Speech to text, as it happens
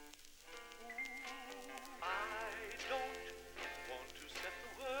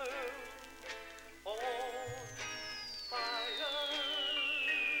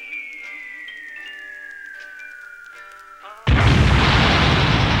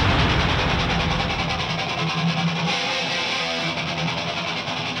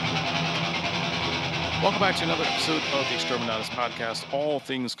Welcome back to another episode of the Exterminatus Podcast, all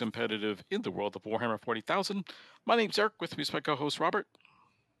things competitive in the world of Warhammer 40,000. My name's Eric, with me is my co-host Robert.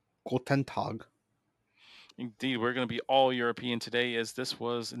 Guten Tag. Indeed, we're going to be all European today, as this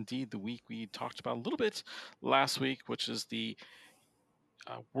was indeed the week we talked about a little bit last week, which is the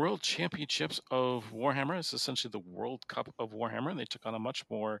World Championships of Warhammer. It's essentially the World Cup of Warhammer. They took on a much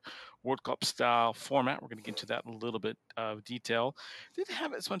more World Cup style format. We're going to get into that in a little bit of detail. Didn't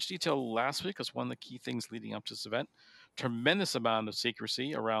have as much detail last week as one of the key things leading up to this event. Tremendous amount of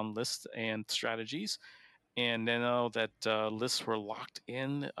secrecy around lists and strategies. And now that lists were locked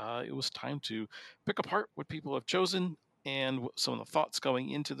in, it was time to pick apart what people have chosen and some of the thoughts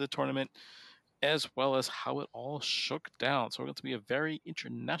going into the tournament, as well as how it all shook down. So we're going to be a very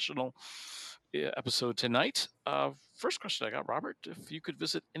international episode tonight. First question I got, Robert, if you could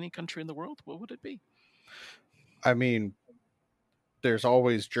visit any country in the world, what would it be? I mean, there's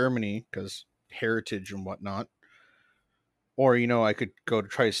always Germany because heritage and whatnot. Or, I could go to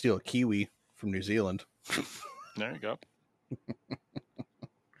try to steal a kiwi from New Zealand. There you go.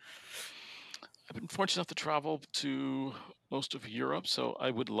 I've been fortunate enough to travel to most of Europe, so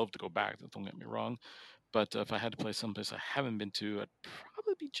I would love to go back. Don't get me wrong. But if I had to play someplace I haven't been to, I'd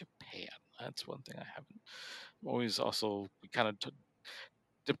probably be Japan. That's one thing I haven't. I'm always also, we kind of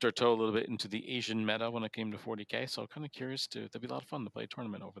dipped our toe a little bit into the Asian meta when it came to 40K, so kind of curious that'd be a lot of fun to play a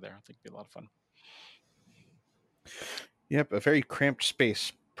tournament over there. I think it'd be a lot of fun. Yep, a very cramped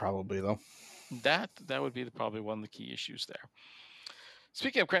space, probably, though. That would be probably one of the key issues there.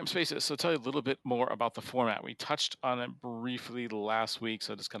 Speaking of cramped spaces, so tell you a little bit more about the format. We touched on it briefly last week,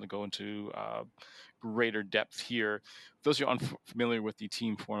 so I'll just kind of go into greater depth here. For those of you unfamiliar with the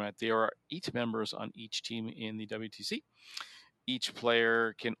team format, there are 8 members on each team in the WTC. Each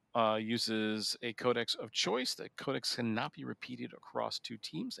player can uses a codex of choice. That codex cannot be repeated across 2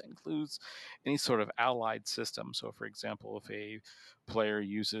 teams. That includes any sort of allied system. So, for example, if a player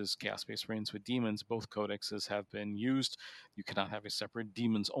uses Chaos Space Marines with demons, both codexes have been used. You cannot have a separate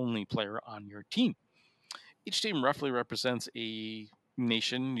demons-only player on your team. Each team roughly represents a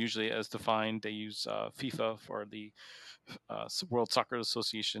nation, usually as defined. They use FIFA for the World Soccer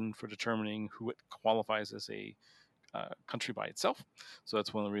Association for determining who it qualifies as a country by itself. So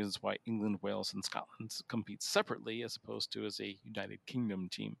that's one of the reasons why England, Wales, and Scotland compete separately as opposed to as a United Kingdom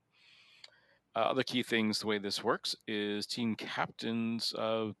team. Other key things, the way this works is team captains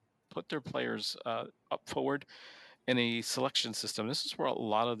put their players up forward in a selection system. This is where a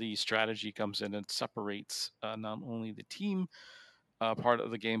lot of the strategy comes in and separates not only the team part of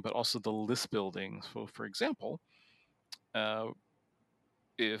the game, but also the list building. So, for example,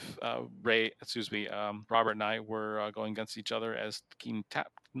 if Robert and I were going against each other as team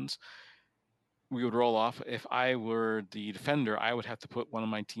captains, we would roll off. If I were the defender, I would have to put one of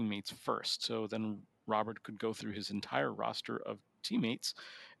my teammates first. So then Robert could go through his entire roster of teammates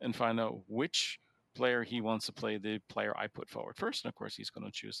and find out which player he wants to play, the player I put forward first. And of course, he's going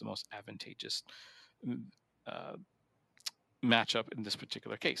to choose the most advantageous matchup in this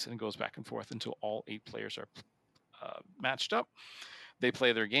particular case. And it goes back and forth until all 8 players are matched up. They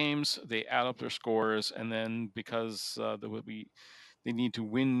play their games, they add up their scores, and then because they need to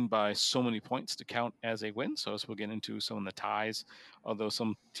win by so many points to count as a win. So as we'll get into some of the ties, although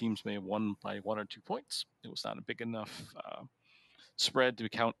some teams may have won by 1 or 2 points, it was not a big enough spread to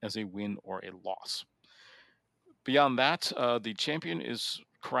count as a win or a loss. Beyond that, the champion is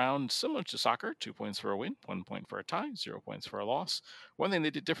crowned similar to soccer: 2 points for a win, 1 point for a tie, 0 points for a loss. One thing they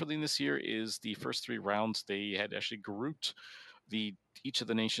did differently this year is the first 3 rounds they had actually grouped each of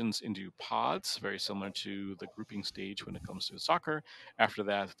the nations into pods, very similar to the grouping stage when it comes to soccer. After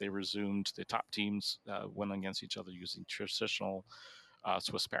that, they resumed the top teams went against each other using traditional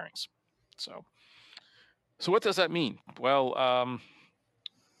Swiss pairings. So what does that mean? Well,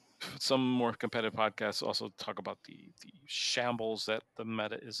 some more competitive podcasts also talk about the shambles that the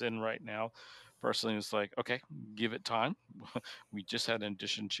meta is in right now. Personally, it's like, okay, give it time. We just had an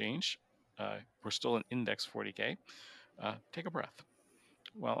edition change. We're still in index 40K. Take a breath.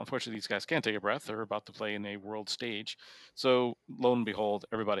 Well, unfortunately, these guys can't take a breath. They're about to play in a world stage. So, lo and behold,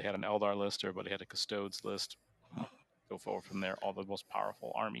 everybody had an Eldar list. Everybody had a Custodes list. Go forward from there. All the most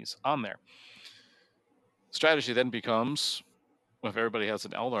powerful armies on there. Strategy then becomes, if everybody has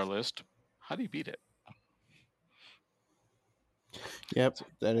an Eldar list, how do you beat it? Yep,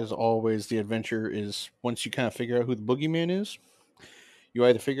 that is always the adventure, is once you kind of figure out who the boogeyman is, you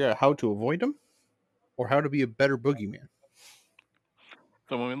either figure out how to avoid him or how to be a better boogeyman.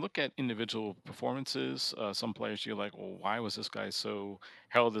 So when we look at individual performances, some players you're like, well, why was this guy so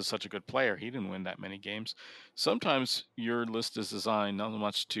held as such a good player? He didn't win that many games. Sometimes your list is designed not so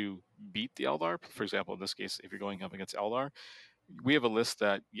much to beat the Eldar. For example, in this case, if you're going up against Eldar, we have a list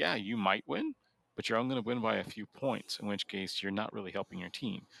that, yeah, you might win, but you're only going to win by a few points, in which case you're not really helping your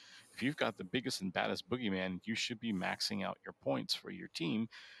team. If you've got the biggest and baddest boogeyman, you should be maxing out your points for your team.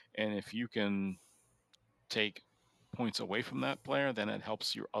 And if you can take points away from that player, then it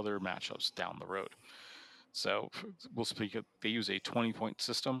helps your other matchups down the road. So we'll speak of, they use a 20-point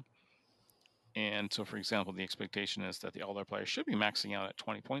system. And so, for example, the expectation is that the Eldar player should be maxing out at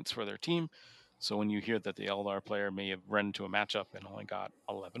 20 points for their team. So when you hear that the Eldar player may have run into a matchup and only got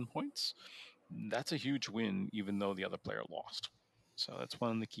 11 points, that's a huge win, even though the other player lost. So that's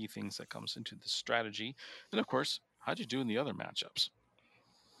one of the key things that comes into the strategy. And of course, how'd you do in the other matchups?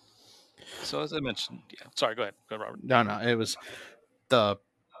 So as I mentioned, yeah. Sorry, go ahead, Robert. No, it was the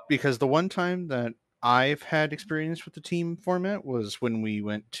because the one time that I've had experience with the team format was when we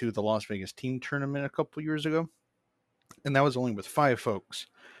went to the Las Vegas team tournament a couple years ago, and that was only with 5 folks.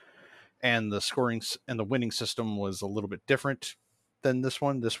 And the scoring and the winning system was a little bit different than this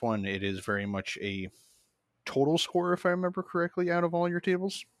one. This one, it is very much a total score, if I remember correctly, out of all your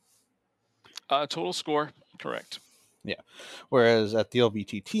tables. Total score, correct. Yeah. Whereas at the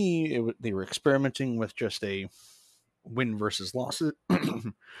LBTT, they were experimenting with just a win versus losses,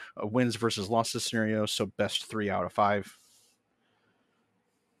 a wins versus losses scenario. So best 3 out of 5.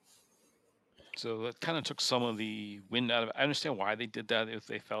 So that kind of took some of the wind out of it. I understand why they did that. If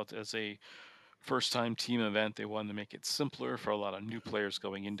they felt as a first time team event, they wanted to make it simpler for a lot of new players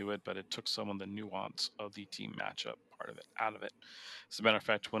going into it, but it took some of the nuance of the team matchup part of it out of it. As a matter of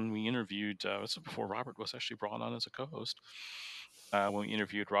fact, when we interviewed, this was before Robert was actually brought on as a co host. When we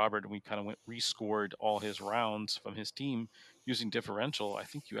interviewed Robert and we kind of went rescored all his rounds from his team using differential, I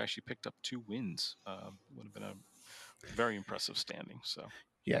think you actually picked up 2 wins. Would have been a very impressive standing. So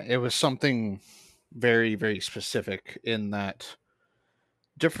Yeah, it was something very, very specific in that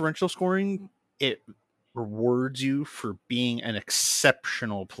differential scoring. It rewards you for being an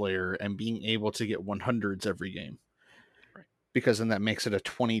exceptional player and being able to get 100s every game. right. Because then that makes it a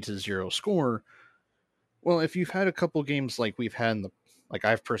 20-0 score. Well, if you've had a couple games like we've had like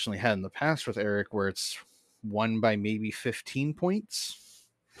I've personally had in the past with Eric, where it's won by maybe 15 points,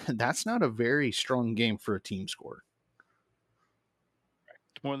 that's not a very strong game for a team score.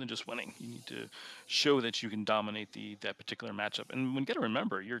 More than just winning. You need to show that you can dominate that particular matchup. And we got to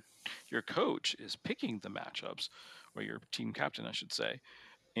remember, your coach is picking the matchups, or your team captain, I should say.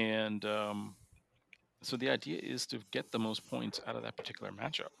 And so the idea is to get the most points out of that particular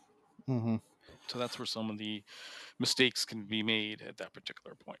matchup. Mm-hmm. So that's where some of the mistakes can be made at that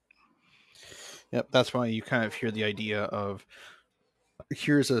particular point. Yep, that's why you kind of hear the idea of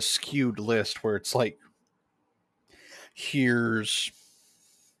here's a skewed list where it's like here's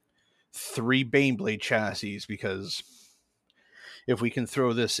 3 Baneblade chassis, because if we can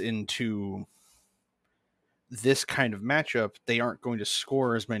throw this into this kind of matchup, they aren't going to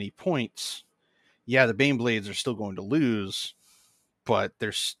score as many points. Yeah, the Baneblades are still going to lose, but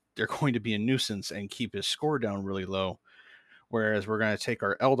they're going to be a nuisance and keep his score down really low. Whereas we're going to take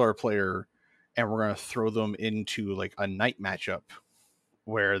our Eldar player and we're going to throw them into like a Knight matchup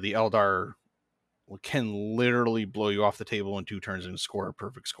where the Eldar can literally blow you off the table in 2 turns and score a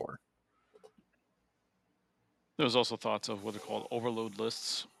perfect score. There's also thoughts of what are called overload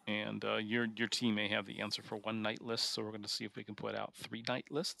lists, and your team may have the answer for 1 Knight list. So we're going to see if we can put out 3 Knight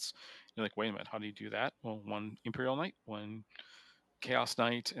lists. You're like, wait a minute, how do you do that? Well, 1 Imperial Knight, 1 Chaos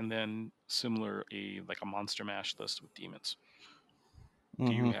Knight, and then similar like a Monster Mash list with demons.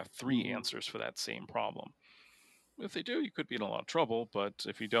 Do you have 3 answers for that same problem? If they do, you could be in a lot of trouble, but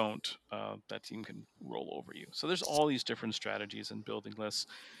if you don't, that team can roll over you. So there's all these different strategies in building lists.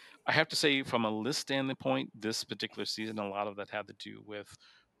 I have to say, from a list standpoint, this particular season, a lot of that had to do with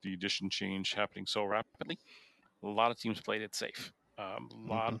the edition change happening so rapidly. A lot of teams played it safe. A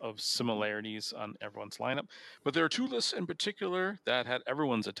lot of similarities on everyone's lineup. But there are 2 lists in particular that had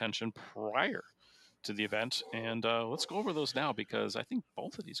everyone's attention prior to the event. And let's go over those now, because I think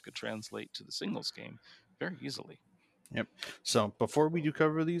both of these could translate to the singles game very easily. Yep. So before we do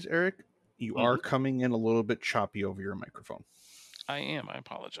cover these, Eric, you are coming in a little bit choppy over your microphone. I am. I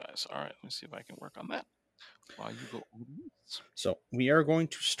apologize. All right. Let me see if I can work on that while you go over this. So we are going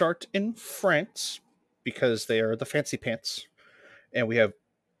to start in France because they are the fancy pants. And we have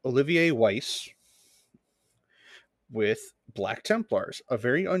Olivier Weiss with Black Templars, a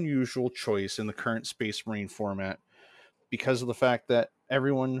very unusual choice in the current Space Marine format because of the fact that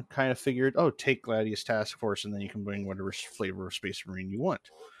everyone kind of figured, oh, take Gladius Task Force, and then you can bring whatever flavor of Space Marine you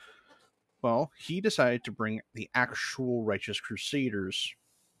want. Well, he decided to bring the actual Righteous Crusaders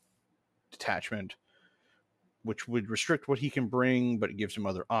detachment, which would restrict what he can bring, but it gives him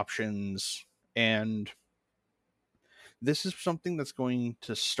other options. And this is something that's going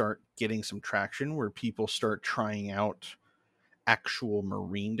to start getting some traction where people start trying out actual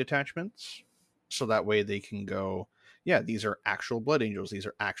Marine detachments. So that way they can go, yeah, these are actual Blood Angels, these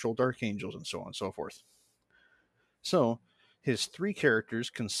are actual Dark Angels, and so on and so forth. So his 3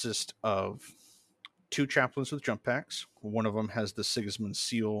 characters consist of 2 chaplains with jump packs. One of them has the Sigismund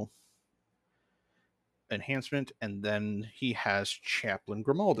Seal enhancement, and then he has Chaplain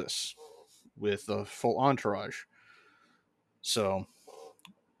Grimaldus with a full entourage. So,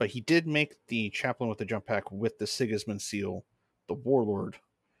 but he did make the chaplain with the jump pack with the Sigismund Seal, the Warlord,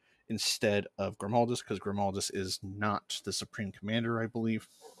 instead of Grimaldus, because Grimaldus is not the Supreme Commander, I believe.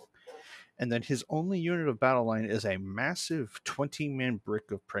 And then his only unit of battle line is a massive 20-man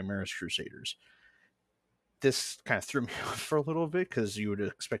brick of Primaris Crusaders. This kind of threw me off for a little bit because you would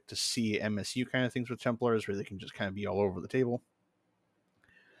expect to see MSU kind of things with Templars where they can just kind of be all over the table.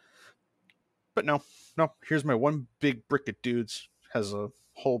 But no, here's my one big brick of dudes. Has a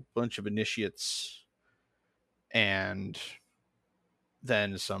whole bunch of initiates and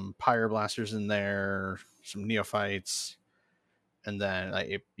then some pyre blasters in there, some neophytes, and then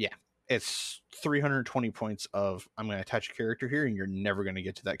it's 320 points of I'm going to attach a character here, and you're never going to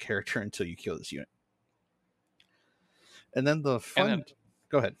get to that character until you kill this unit. And then the And fun.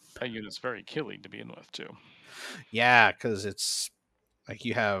 Go ahead. that unit's very killing to begin with, too. Yeah, because it's like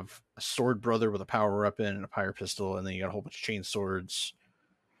you have a sword brother with a power weapon and a pyre pistol, and then you got a whole bunch of chain swords,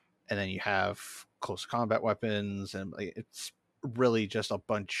 and then you have close combat weapons, and it's really just a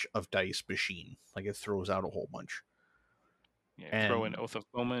bunch of dice machine. Like it throws out a whole bunch. Yeah, throw in And Oath of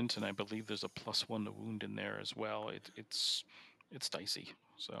Moment, and I believe there's a +1 to wound in there as well. It's dicey.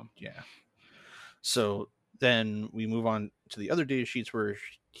 So yeah. So then we move on to the other data sheets where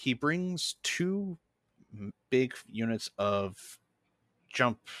he brings 2 big units of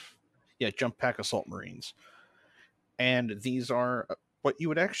jump pack assault marines. And these are what you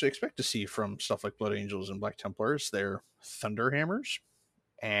would actually expect to see from stuff like Blood Angels and Black Templars. They're Thunderhammers,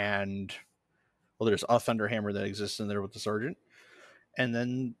 and well, there's a Thunderhammer that exists in there with the sergeant, and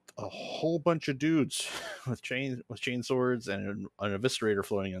then a whole bunch of dudes with chain swords and an eviscerator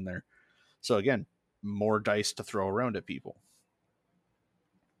floating in there. So again, more dice to throw around at people.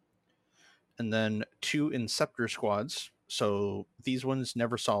 And then 2 Inceptor squads. So these ones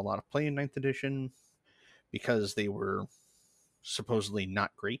never saw a lot of play in 9th edition because they were supposedly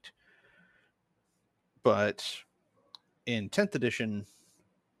not great. But in 10th edition,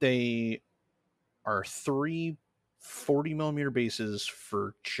 they are 3 40mm bases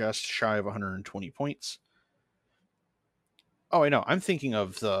for just shy of 120 points. Oh, I know. I'm thinking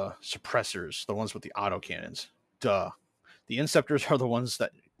of the suppressors, the ones with the autocannons. Duh. The Inceptors are the ones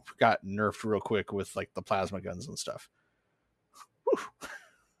that got nerfed real quick with like the plasma guns and stuff. Whew.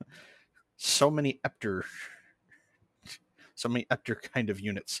 So many Epter kind of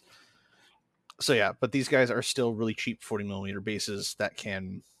units. So yeah, but these guys are still really cheap 40mm bases that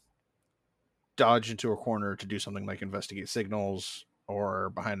can dodge into a corner to do something like investigate signals or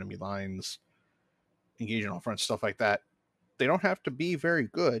behind enemy lines, engage in all front stuff like that. They don't have to be very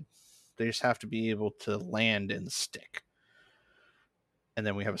good. They just have to be able to land and stick. And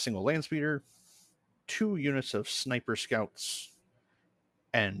then we have a single land speeder, 2 units of sniper scouts,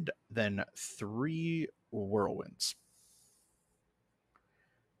 and then 3 whirlwinds.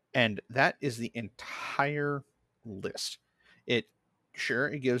 And that is the entire list. It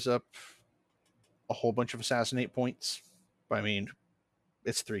gives up a whole bunch of assassinate points. But I mean,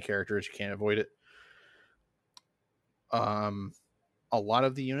 it's 3 characters, you can't avoid it. A lot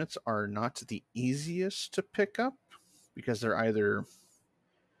of the units are not the easiest to pick up because they're either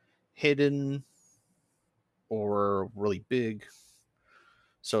hidden or really big.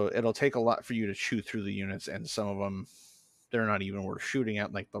 So it'll take a lot for you to chew through the units, and some of them, they're not even worth shooting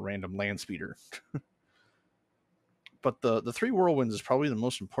at, like the random land speeder. But the 3 whirlwinds is probably the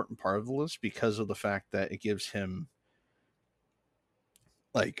most important part of the list because of the fact that it gives him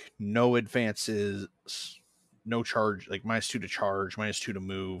like no advances, no charge, like -2 to charge, -2 to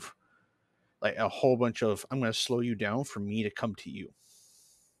move, like a whole bunch of I'm going to slow you down for me to come to you.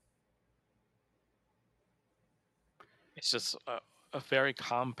 it's just a very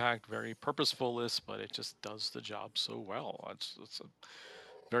compact, very purposeful list, but it just does the job so well. It's a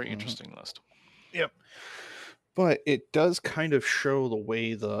very interesting list. Yep. But it does kind of show the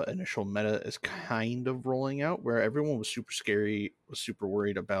way the initial meta is kind of rolling out, where everyone was super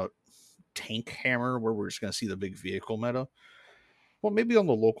worried about tank hammer, where we're just going to see the big vehicle meta. Well, maybe on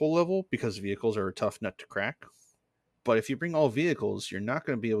the local level, because vehicles are a tough nut to crack. But if you bring all vehicles, you're not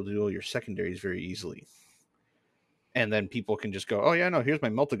going to be able to do all your secondaries very easily. And then people can just go, oh, yeah, no, here's my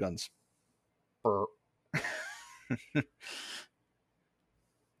multi-guns.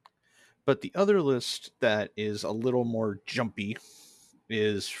 But the other list that is a little more jumpy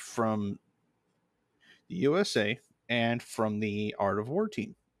is from the USA and from the Art of War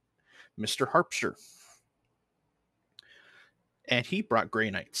team, Mr. Harpster. And he brought Grey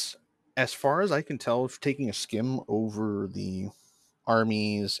Knights. As far as I can tell, taking a skim over the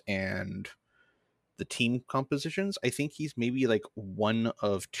armies and the team compositions, I think he's maybe like one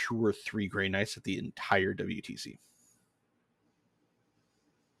of 2 or 3 Grey Knights at the entire WTC.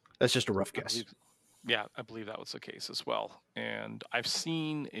 That's just a rough guess. I believe that was the case as well. And I've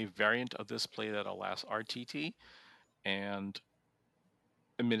seen a variant of this played at a last RTT, and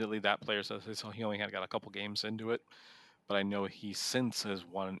admittedly, that player says he only had got a couple games into it, but I know he since has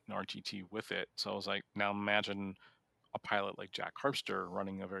won an RTT with it. So I was like, now imagine a pilot like Jack Harpster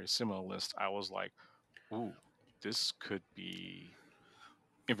running a very similar list. I was like, ooh, this could be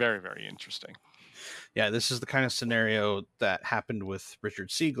very, very interesting. Yeah, this is the kind of scenario that happened with Richard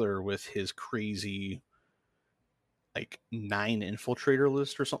Siegler with his crazy like 9 infiltrator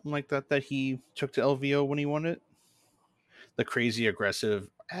list or something like that he took to LVO when he won it. The crazy aggressive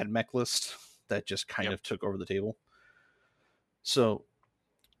AdMech list that just kind of took over the table. So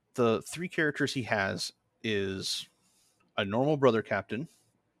the 3 characters he has is a normal brother captain,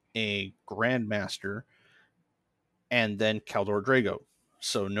 a grandmaster, and then Kaldor Drago.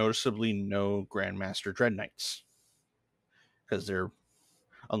 So noticeably no grandmaster dread knights, because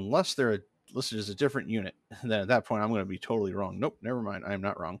unless they're listed as a different unit, then at that point I'm going to be totally wrong. Nope, never mind, I'm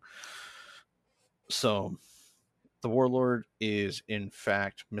not wrong. So the warlord is in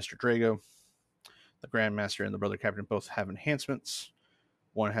fact Mr. Drago. The grandmaster and the brother captain both have enhancements.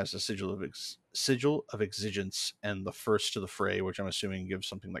 One has a sigil of exigence and the first to the fray, which I'm assuming gives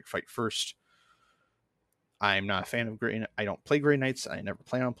something like fight first. I'm not a fan of Grey. I don't play Grey Knights. I never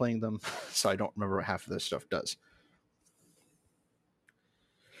plan on playing them, so I don't remember what half of this stuff does.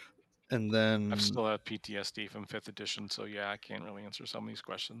 And then I've still had PTSD from 5th edition, so yeah, I can't really answer some of these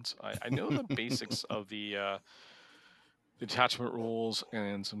questions. I know the basics of the detachment rules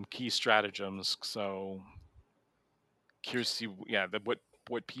and some key stratagems, so curious to see,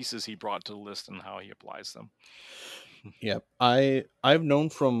 what pieces he brought to the list and how he applies them. Yeah, I've known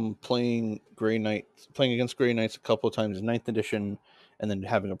from playing against Grey Knights a couple of times in 9th edition, and then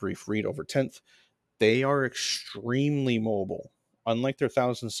having a brief read over 10th. They are extremely mobile, unlike their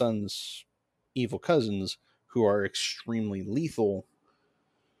Thousand Sons evil cousins, who are extremely lethal.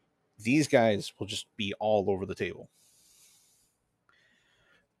 These guys will just be all over the table.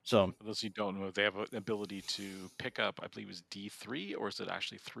 So, for those who don't know, they have an ability to pick up, I believe, is D3, or is it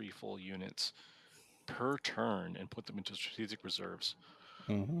actually 3 full units per turn and put them into strategic reserves.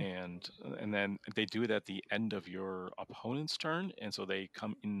 mm-hmm. And then they do it at the end of your opponent's turn, and so they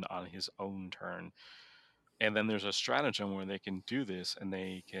come in on his own turn. And then there's a stratagem where they can do this, and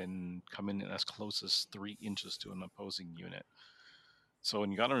they can come in as close as 3 inches to an opposing unit. So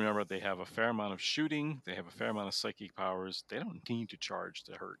you got to remember, they have a fair amount of shooting, they have a fair amount of psychic powers. They don't need to charge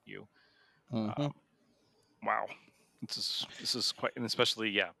to hurt you. Mm-hmm. Wow, this is quite, and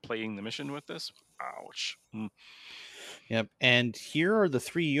especially playing the mission with this. Ouch. Yep. And here are the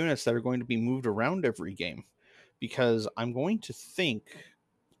 3 units that are going to be moved around every game, because I'm going to think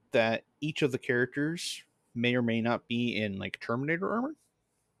that each of the characters may or may not be in like Terminator armor,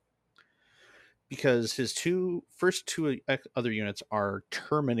 because his first two other units are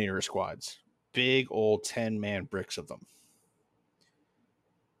Terminator squads, big old 10-man bricks of them.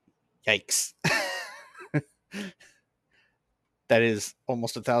 Yikes. That is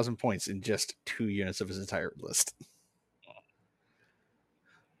almost 1,000 points in just 2 units of his entire list.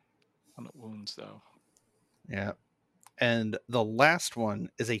 On the wounds, though. Yeah. And the last one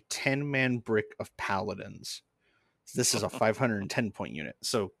is a 10-man brick of paladins. This is a 510 point unit.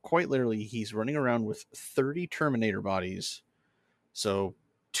 So quite literally, he's running around with 30 Terminator bodies. So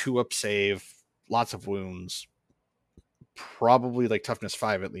 2 up save, lots of wounds, probably like toughness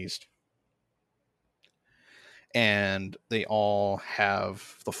 5 at least. And they all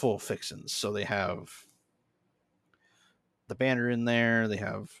have the full fixins. So they have the banner in there. They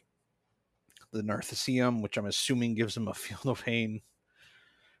have the Narthecium, which I'm assuming gives them a field of pain,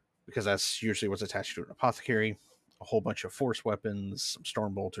 because that's usually what's attached to an apothecary. A whole bunch of force weapons, some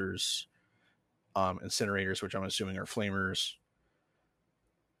storm bolters, incinerators, which I'm assuming are flamers,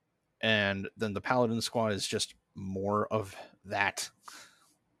 and then the paladin squad is just more of that.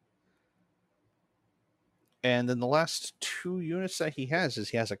 And then the last two units that he has is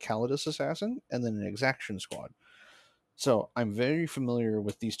he has a Calidus assassin and then an exaction squad. So I'm very familiar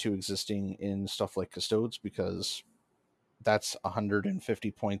with these two existing in stuff like Custodes, because that's 150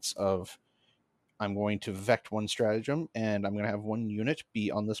 points of I'm going to vect one stratagem and I'm going to have one unit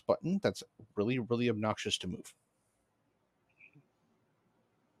be on this button that's really, really obnoxious to move.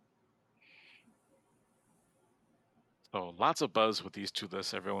 So lots of buzz with these two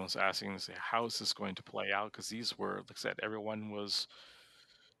lists. Everyone's asking, say, how is this going to play out? Because these were, like I said, everyone was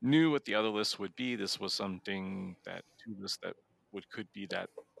knew what the other list would be. This was something that two lists that could be that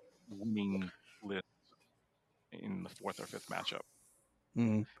winning list in the fourth or fifth matchup.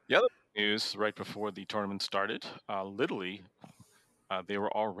 Mm. The other news right before the tournament started, literally, they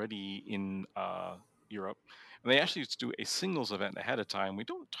were already in Europe. And they actually used to do a singles event ahead of time. We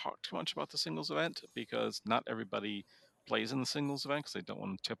don't talk too much about the singles event because not everybody plays in the singles event because they don't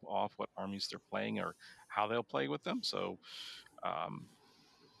want to tip off what armies they're playing or how they'll play with them. So,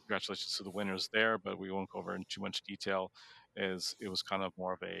 congratulations to the winners there, but we won't go over in too much detail. As it was kind of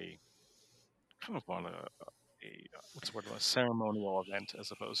more of a what's the word, a ceremonial event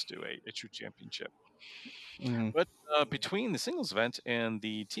as opposed to a true championship. Mm. But between the singles event and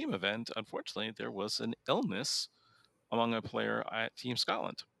the team event, unfortunately, there was an illness among a player at Team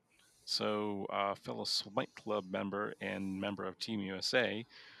Scotland. So, fellow Smite Club member and member of Team USA,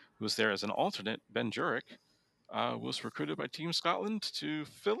 who was there as an alternate, Ben Jurek, was recruited by Team Scotland to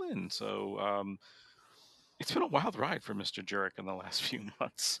fill in. So, it's been a wild ride for Mr. Jurek in the last few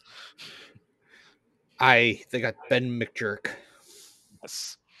months. They got Ben McJerk.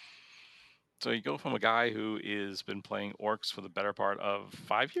 Yes. So you go from a guy who has been playing orcs for the better part of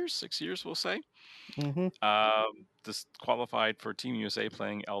 5 years, 6 years, we'll say. Mm-hmm. This qualified for Team USA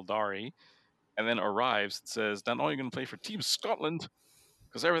playing Eldari, and then arrives and says, not only are you going to play for Team Scotland,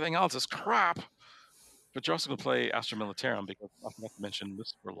 because everything else is crap, but you're also going to play Astra Militarum, because I forgot to mention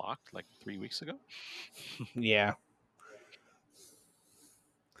lists were locked like 3 weeks ago. Yeah.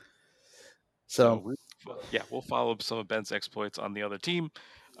 So, So we'll follow some of Ben's exploits on the other team,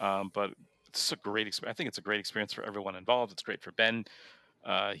 but it's a great experience. I think it's a great experience for everyone involved. It's great for Ben.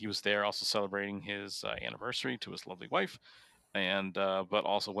 He was there also celebrating his anniversary to his lovely wife, and but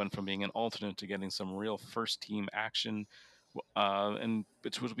also went from being an alternate to getting some real first team action, and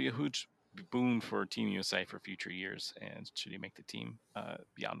which would be a huge boon for Team USA for future years. And should he make the team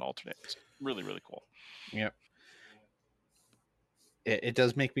beyond alternate, it's really, really cool. yeah, it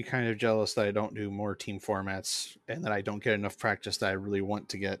does make me kind of jealous that I don't do more team formats and that I don't get enough practice that I really want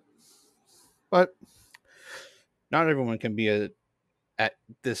to get. But not everyone can be at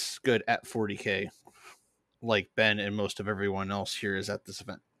this good at 40K like Ben and most of everyone else here is at this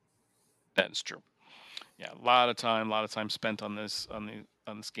event. That's true. Yeah, a lot of time spent on this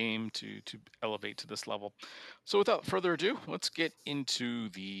game to elevate to this level. So without further ado, let's get into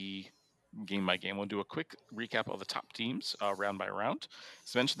the game by game. We'll do a quick recap of the top teams round by round.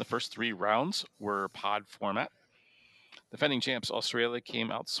 As mentioned, the first 3 rounds were pod format. Defending champs Australia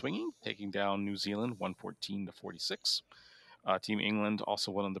came out swinging, taking down New Zealand 114-46. Team England,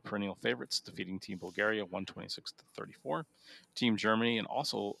 also one of the perennial favorites, defeating Team Bulgaria 126-34. Team Germany, and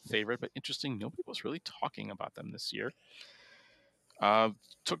also favorite, but interesting, nobody was really talking about them this year.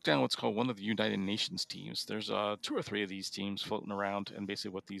 Took down what's called one of the United Nations teams. There's 2 or 3 of these teams floating around, and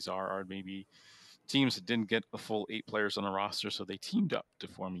basically what these are maybe teams that didn't get the full 8 players on a roster, so they teamed up to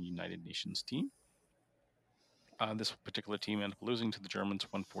form a United Nations team. This particular team ended up losing to the Germans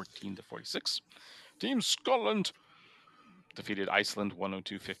 114-46. Team Scotland defeated Iceland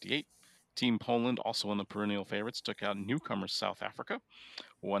 102-58. Team Poland, also one of the perennial favorites, took out newcomers South Africa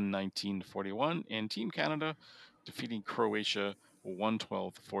 119-41. And Team Canada defeating Croatia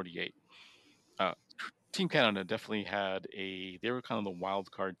 112-48. Team Canada definitely they were kind of the wild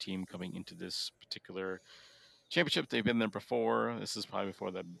card team coming into this particular championship. They've been there before. This is probably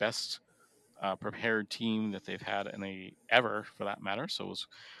before the best prepared team that they've had ever, for that matter. So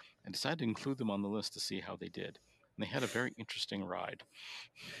I decided to include them on the list to see how they did. And they had a very interesting ride.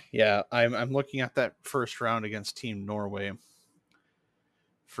 Yeah, I'm looking at that first round against Team Norway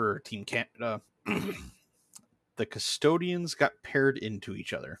for Team Canada. The custodians got paired into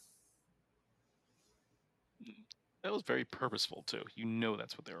each other. That was very purposeful too. You know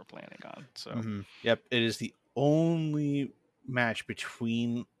that's what they were planning on. So Mm-hmm. Yep, it is the only match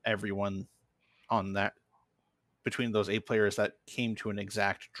between everyone on that between those 8 players that came to an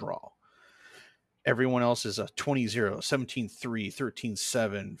exact draw. Everyone else is a 20-0, 17-3,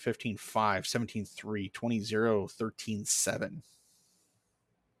 13-7, 15-5, 17-3, 20-0, 13-7.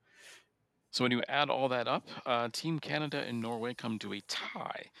 So when you add all that up, Team Canada and Norway come to a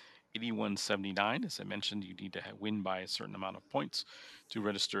tie. 81-79. As I mentioned, you need to win by a certain amount of points to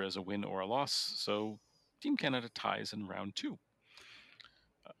register as a win or a loss. So Team Canada ties in round two.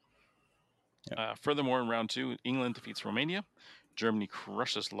 Furthermore, in round two, England defeats Romania. Germany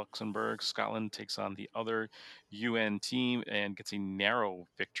crushes Luxembourg. Scotland takes on the other UN team and gets a narrow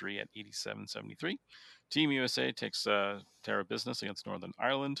victory at 87-73. Team USA takes care of business against Northern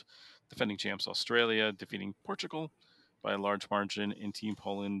Ireland. Defending champs Australia defeating Portugal by a large margin. And Team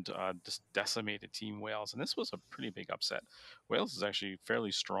Poland just decimated Team Wales. And this was a pretty big upset. Wales is actually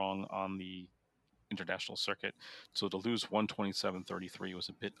fairly strong on the international circuit. So to lose 127-33 was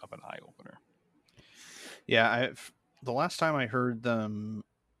a bit of an eye opener. Yeah, the last time I heard them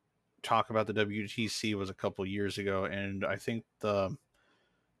talk about the WTC was a couple years ago, and I think the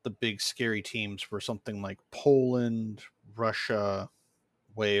big scary teams were something like Poland, Russia,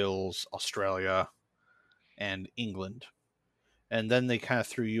 Wales, Australia, and England. And then they kind of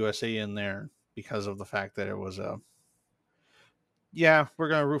threw USA in there because of the fact that it was yeah, we're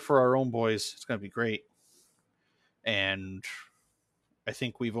going to root for our own boys. It's going to be great. And I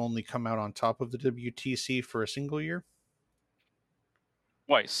think we've only come out on top of the WTC for a single year.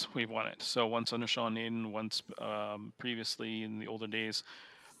 Twice we've won it. So once under Sean Naden, once previously in the older days.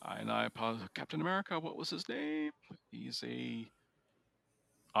 And I apologize. Captain America, what was his name? He's a.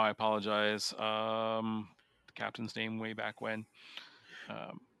 I apologize. The captain's name way back when.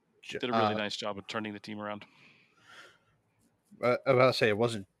 Did a really nice job of turning the team around. I was about to say it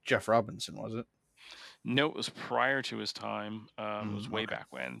wasn't Jeff Robinson, was it? No, it was prior to his time. It was way Okay. back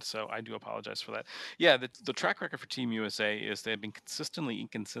when. So I do apologize for that. Yeah, the track record for Team USA is they've been consistently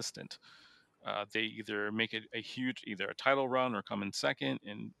inconsistent. They either make it a huge, either a title run or come in second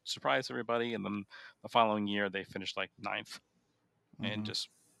and surprise everybody, and then the following year they finish like ninth, and just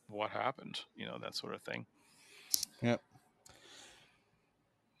what happened, that sort of thing. Yep.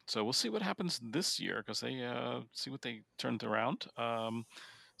 So we'll see what happens this year because they see what they turned around.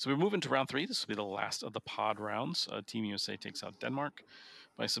 So we're moving to round three. This will be the last of the pod rounds. Team USA takes out Denmark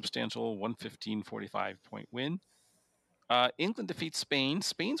by a substantial 115-45 point win. England defeats Spain.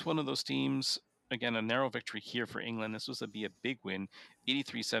 Spain's one of those teams, again, a narrow victory here for England. This was to be a big win,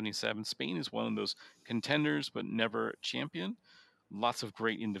 83-77. Spain is one of those contenders, but never champion. Lots of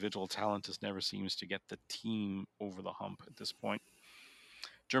great individual talent just never seems to get the team over the hump at this point.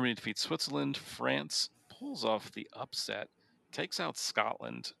 Germany defeats Switzerland. France pulls off the upset, takes out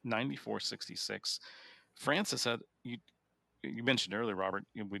Scotland 94-66. France has had, you mentioned earlier, Robert,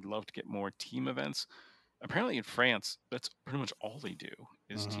 we'd love to get more team events. Apparently in France, that's pretty much all they do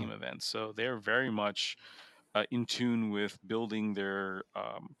is team events. So they're very much in tune with building their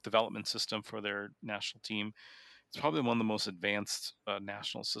development system for their national team. It's probably one of the most advanced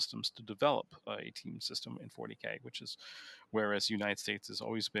national systems to develop a team system in 40K, which is whereas United States has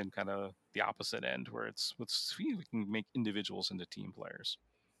always been kind of the opposite end, where it's we can make individuals into team players.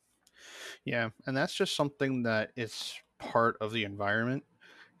 Yeah, and that's just something that it's part of the environment.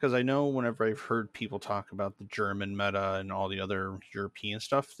 Because I know whenever I've heard people talk about the German meta and all the other European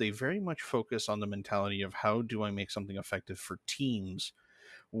stuff, they very much focus on the mentality of how do I make something effective for teams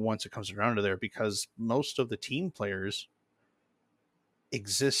once it comes around to there, because most of the team players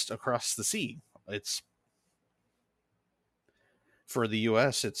exist across the sea. It's for the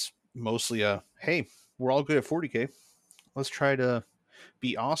US, it's mostly a hey, we're all good at 40K. Let's try to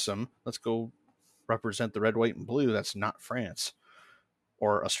be awesome. Let's go represent the red, white, and blue. That's not France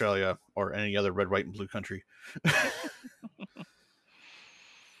or Australia or any other red, white, and blue country.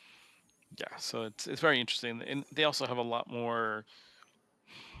 Yeah, so it's very interesting, and they also have a lot more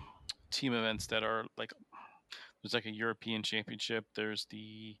team events that are like there's like a European Championship. There's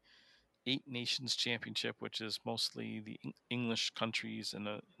the Eight Nations Championship, which is mostly the English countries, and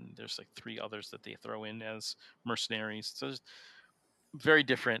there's like three others that they throw in as mercenaries. So it's very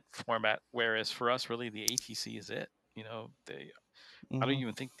different format. Whereas for us, really, the ATC is it. I don't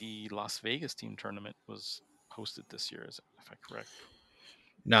even think the Las Vegas team tournament was hosted this year, if I'm correct.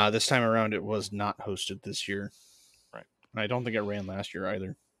 Nah, this time around it was not hosted this year. Right. And I don't think it ran last year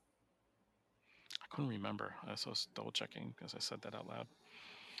either. I couldn't remember. So I was double checking because I said that out loud.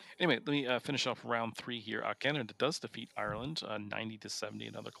 Anyway, let me finish off round three here. Canada does defeat Ireland 90-70,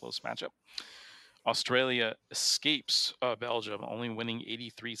 another close matchup. Australia escapes Belgium, only winning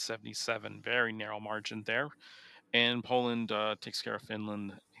 83-77, very narrow margin there. And Poland takes care of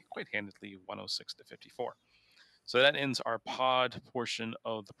Finland quite handedly, 106-54. So that ends our pod portion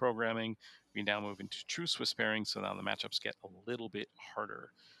of the programming. We now move into true Swiss pairing, so now the matchups get a little bit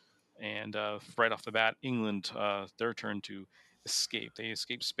harder. And right off the bat, England, their turn to escape. They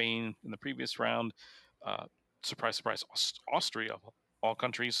escaped Spain in the previous round. Surprise, surprise, Austria, of all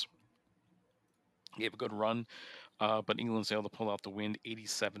countries, gave a good run, but England's able to pull out the win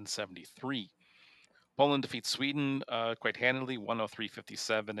 87-73. Poland defeats Sweden quite handily,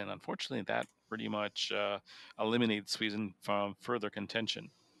 103-57, and unfortunately that pretty much eliminated Sweden from further contention.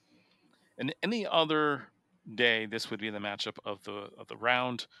 And any other day, this would be the matchup of the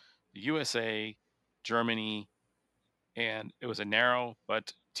round. The USA, Germany, and it was a narrow,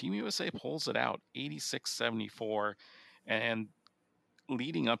 but Team USA pulls it out 86-74. And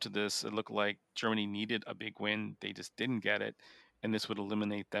leading up to this, it looked like Germany needed a big win. They just didn't get it, and this would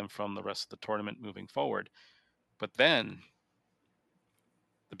eliminate them from the rest of the tournament moving forward. But then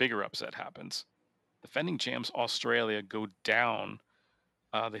the bigger upset happens. Defending champs Australia go down.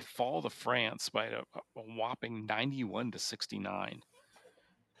 They fall to France by a whopping 91-69.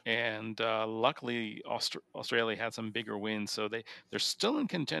 And luckily, Australia had some bigger wins, so they're still in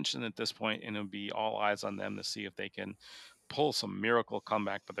contention at this point, and it'll be all eyes on them to see if they can pull some miracle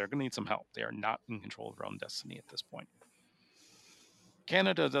comeback. But they're going to need some help. They are not in control of their own destiny at this point.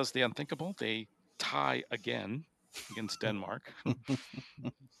 Canada does the unthinkable. They tie again against Denmark.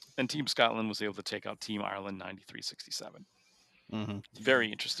 And Team Scotland was able to take out Team Ireland 93-67. Mm-hmm.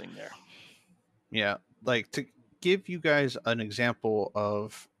 Very interesting there. Yeah, like to give you guys an example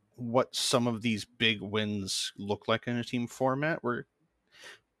of what some of these big wins look like in a team format, where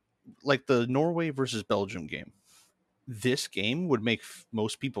like the Norway versus Belgium game. This game would make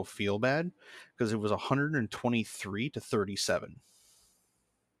most people feel bad because it was 123-37.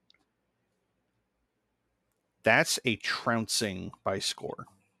 That's a trouncing by score.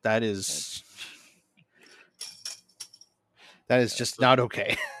 That is just not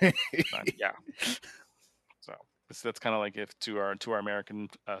okay. Yeah. So that's kind of like if to our American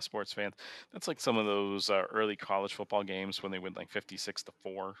sports fans, that's like some of those early college football games when they win like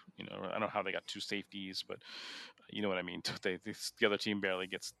 56-4. You know, I don't know how they got 2 safeties, but you know what I mean. The other team barely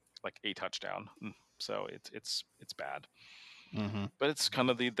gets like a touchdown, so it's bad. Mm-hmm. But it's kind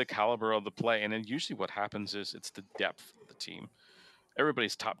of the caliber of the play, and then usually what happens is it's the depth of the team.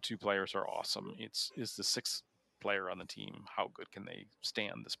 Everybody's top 2 players are awesome. Is the 6th player on the team, how good can they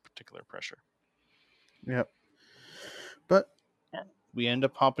stand this particular pressure? Yep. But we end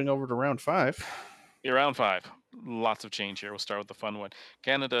up hopping over to round 5. Yeah, round 5. Lots of change here. We'll start with the fun one.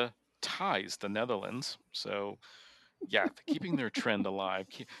 Canada ties the Netherlands. So, yeah, keeping their trend alive.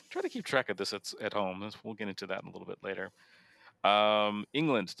 Try to keep track of this at home. We'll get into that in a little bit later.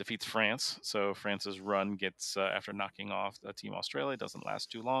 England defeats France. So France's run gets, after knocking off Team Australia, doesn't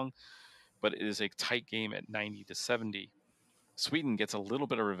last too long. But it is a tight game at 90-70. Sweden gets a little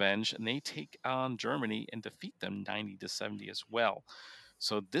bit of revenge, and they take on Germany and defeat them 90-70 as well.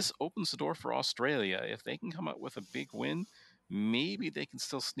 So this opens the door for Australia. If they can come up with a big win, maybe they can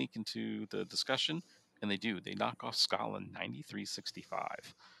still sneak into the discussion, and they do. They knock off Scotland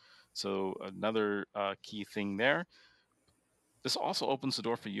 93-65. So another key thing there. This also opens the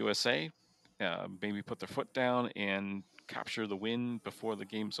door for USA. Maybe put their foot down and capture the win before the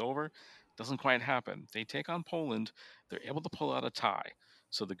game's over. Doesn't quite happen. They take on Poland. They're able to pull out a tie.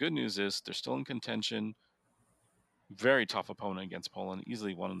 So the good news is they're still in contention. Very tough opponent against Poland,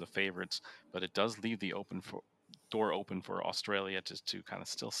 easily one of the favorites, but it does leave the door open for Australia to kind of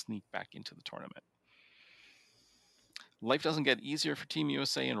still sneak back into the tournament. Life doesn't get easier for Team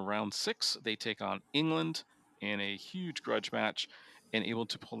USA in round 6. They take on England in a huge grudge match and able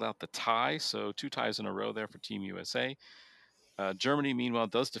to pull out the tie. So 2 ties in a row there for Team USA. Germany, meanwhile,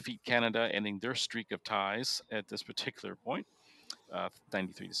 does defeat Canada, ending their streak of ties at this particular point,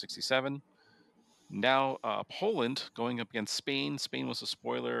 93-67. Now, Poland going up against Spain. Spain was a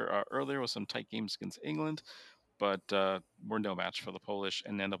spoiler earlier with some tight games against England, but were no match for the Polish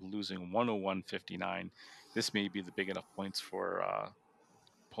and end up losing 101-59. This may be the big enough points for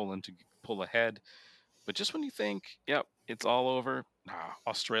Poland to pull ahead. But just when you think, yep, it's all over,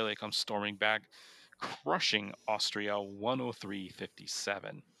 Australia comes storming back, crushing Austria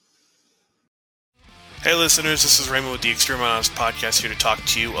 103-57. Hey listeners, this is Raymond with the Extreme Honest Podcast here to talk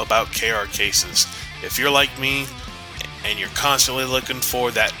to you about KR cases. If you're like me and you're constantly looking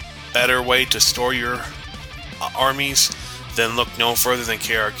for that better way to store your armies, then look no further than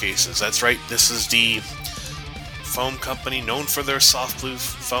KR cases. That's right, this is the foam company known for their soft blue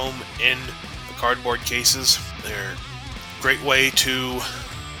foam in the cardboard cases. They're a great way to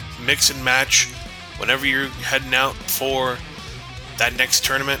mix and match whenever you're heading out for that next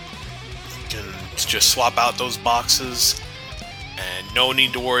tournament. You can just swap out those boxes, and no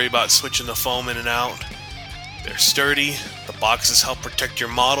need to worry about switching the foam in and out. They're sturdy, the boxes help protect your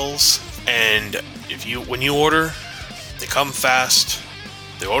models, and when you order, they come fast,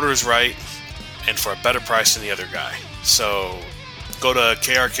 the order is right, and for a better price than the other guy. So go to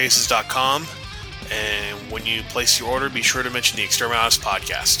krcases.com, and when you place your order, be sure to mention the Exterminatus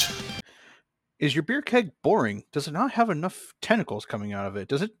podcast. Is your beer keg boring? Does it not have enough tentacles coming out of it?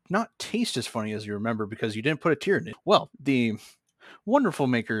 Does it not taste as funny as you remember because you didn't put a tear in it? Well, the wonderful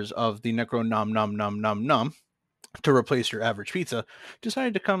makers of the Necro Nom Nom Nom Nom Nom, to replace your average pizza,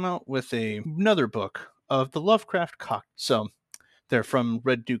 decided to come out with another book of the Lovecraft cocktail. So they're from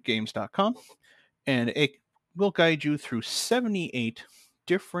reddukegames.com, and it will guide you through 78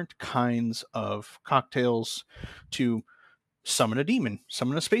 different kinds of cocktails to summon a demon,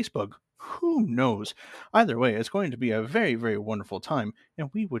 summon a space bug. Who knows? Either way, it's going to be a very, very wonderful time, and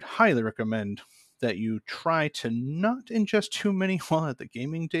we would highly recommend that you try to not ingest too many while at the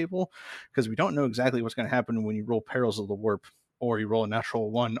gaming table, because we don't know exactly what's going to happen when you roll Perils of the Warp or you roll a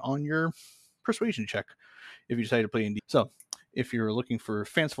natural 1 on your persuasion check if you decide to play in D. So, if you're looking for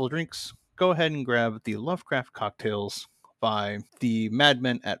fanciful drinks, go ahead and grab the Lovecraft cocktails by the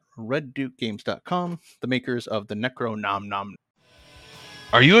madmen at reddukegames.com, the makers of the Necro Nom Nom.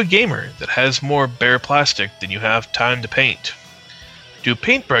 Are you a gamer that has more bare plastic than you have time to paint? Do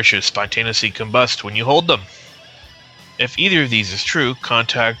paintbrushes spontaneously combust when you hold them? If either of these is true,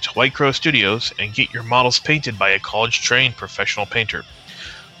 contact White Crow Studios and get your models painted by a college-trained professional painter.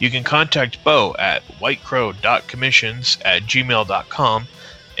 You can contact Bo at whitecrow.commissions@gmail.com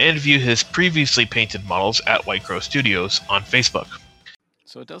and view his previously painted models at White Crow Studios on Facebook.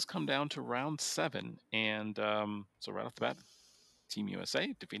 So it does come down to round 7, and so right off the bat, Team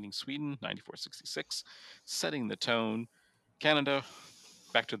USA defeating Sweden 94-66, setting the tone. Canada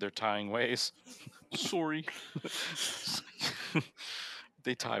back to their tying ways. Sorry.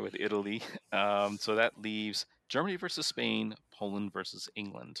 They tie with Italy. So that leaves Germany versus Spain, Poland versus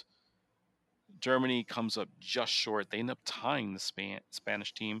England. Germany comes up just short. They end up tying the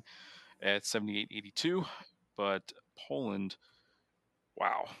Spanish team at 78-82, but Poland,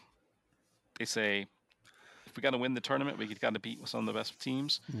 wow. They say, if we got to win the tournament, we got to beat some of the best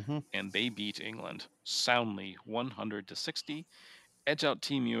teams, and they beat England soundly 100-60, edge out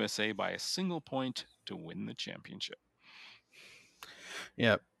Team USA by a single point to win the championship.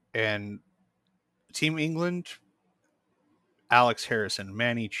 Yeah, and Team England, Alex Harrison,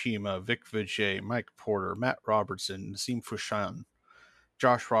 Manny Chima, Vic Vijay, Mike Porter, Matt Robertson, Nazim Fushan,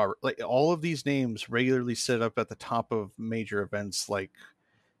 Josh Robert, like all of these names regularly sit up at the top of major events like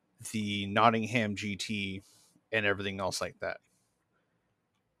the Nottingham GT and everything else like that.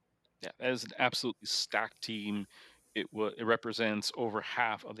 Yeah, that is an absolutely stacked team. It represents over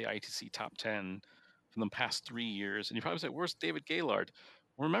half of the ITC top 10 from the past 3 years. And you probably say, where's David Gaylord?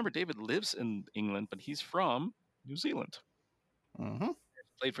 Well, remember, David lives in England, but he's from New Zealand.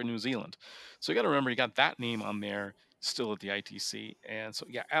 Played for New Zealand. So you got to remember, you got that name on there still at the ITC. And so,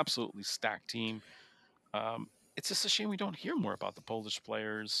 yeah, absolutely stacked team. It's just a shame we don't hear more about the Polish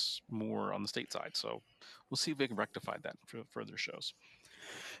players more on the stateside. So we'll see if we can rectify that for further shows.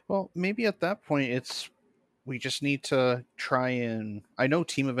 Well, maybe at that point, we just need to try and... I know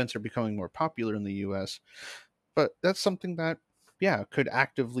team events are becoming more popular in the US, but that's something that, yeah, could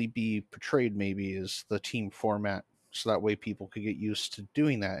actively be portrayed maybe as the team format, so that way people could get used to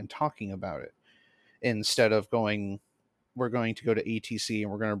doing that and talking about it, instead of we're going to go to ATC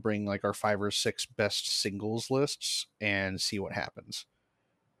and we're going to bring like our 5 or 6 best singles lists and see what happens.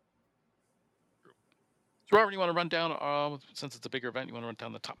 So, Robert, you want to run down, since it's a bigger event, you want to run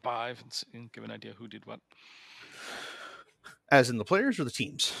down the top 5 and give an idea who did what? As in the players or the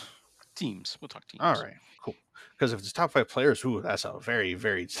teams? Teams. We'll talk teams. All right, cool. Because if it's top 5 players, that's a very,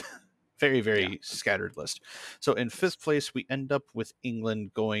 very, very, very scattered list. So in 5th place, we end up with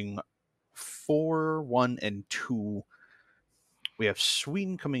England going 4-1-2. We have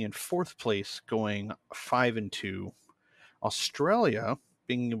Sweden coming in 4th place, going 5-2. Australia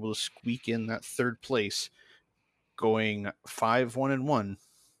being able to squeak in that 3rd place, going 5-1-1.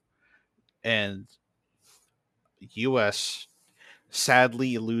 And US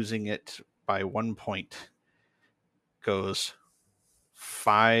sadly losing it by 1 point, goes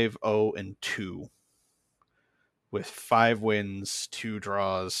 5-0-2 with 5 wins, 2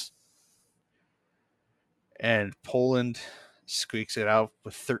 draws. And Poland squeaks it out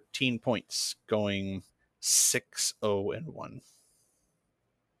with 13 points, going 6-0-1.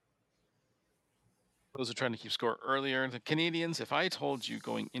 Those are trying to keep score earlier. The Canadians, if I told you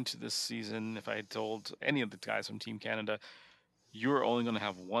going into this season, if I told any of the guys from Team Canada, you're only going to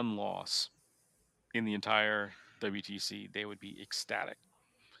have 1 loss, in the entire WTC, they would be ecstatic.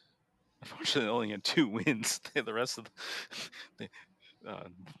 Unfortunately, they only had 2 wins. The rest of the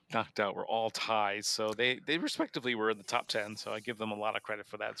knocked out were all ties. So they respectively were in the top 10. So I give them a lot of credit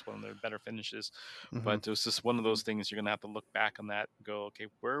for that. It's one of their better finishes. Mm-hmm. But it was just one of those things you're going to have to look back on that and go, okay,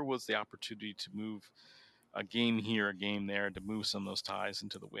 where was the opportunity to move a game here, a game there, to move some of those ties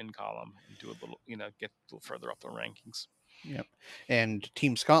into the win column and do a little, get a little further up the rankings. Yep. And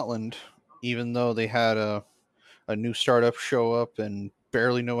Team Scotland, even though they had a new startup show up and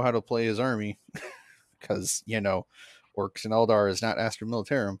barely know how to play his army, because, Orcs and Eldar is not Astra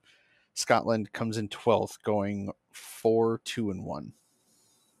Militarum, Scotland comes in 12th, going 4-2-1.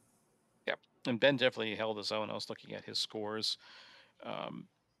 Yep. And Ben definitely held his own. I was looking at his scores.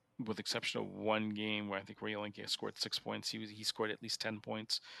 With the exception of one game where I think he only scored 6 points, he scored at least 10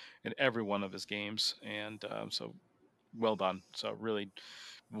 points in every one of his games, and so well done. So really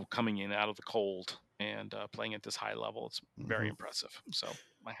coming in out of the cold and playing at this high level, it's very impressive. So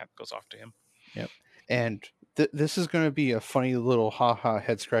my hat goes off to him. Yep. And this is going to be a funny little haha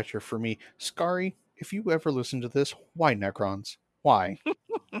head scratcher for me. Scary, if you ever listen to this, why Necrons? Why?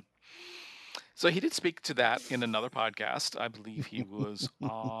 So he did speak to that in another podcast. I believe he was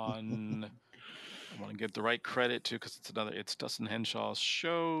on. I want to give the right credit to, because it's Dustin Henshaw's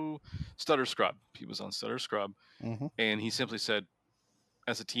show, Stutter Scrub. He was on Stutter Scrub, and he simply said,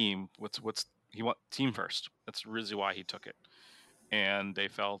 as a team, what's he want team first. That's really why he took it. And they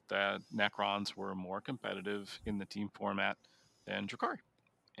felt that Necrons were more competitive in the team format than Drakari.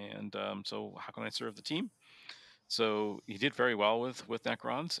 And so how can I serve the team? So he did very well with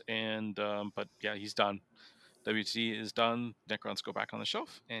Necrons, and but yeah, he's done. WT is done. Necrons go back on the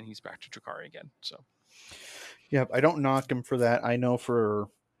shelf, and he's back to Drakari again. So, yep, I don't knock him for that. I know for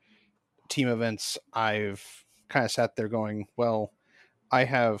team events, I've kind of sat there going, well, I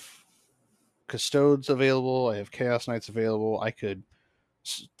have Custodes available, I have Chaos Knights available, I could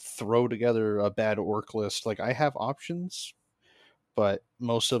throw together a bad orc list. Like, I have options, but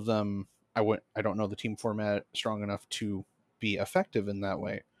most of them, I don't know the team format strong enough to be effective in that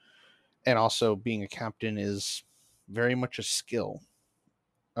way. And also, being a captain is very much a skill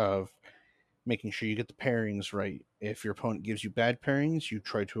of making sure you get the pairings right. If your opponent gives you bad pairings, you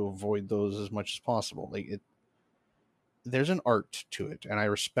try to avoid those as much as possible. There's an art to it, and I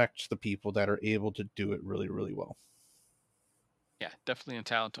respect the people that are able to do it really, really well. yeah, definitely a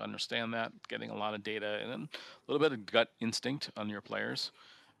talent to understand that, getting a lot of data, and then a little bit of gut instinct on your players.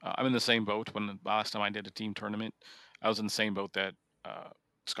 I'm in the same boat. When the last time I did a team tournament, I was in the same boat that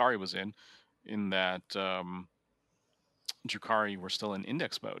Skari was in that Drakari were still in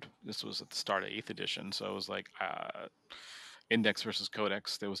index mode. This was at the start of 8th edition, so it was like index versus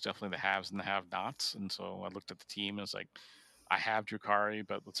codex. There was definitely the haves and the have-nots, and so I looked at the team and was like, I have Drakari,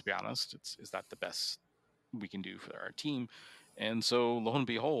 but let's be honest, is that the best we can do for our team? And so, lo and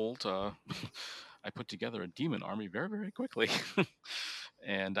behold, I put together a demon army very, very quickly.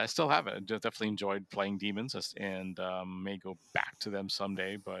 And I still have it. I definitely enjoyed playing demons, and may go back to them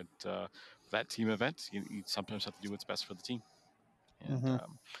someday. But for that team event, you sometimes have to do what's best for the team. And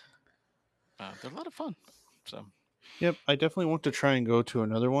they're a lot of fun. So, yep, I definitely want to try and go to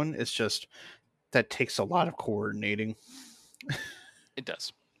another one. It's just that takes a lot of coordinating. it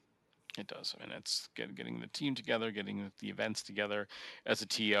does. It does. I mean, it's getting the team together, getting the events together. As a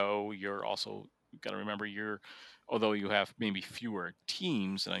TO, you're also got to remember although you have maybe fewer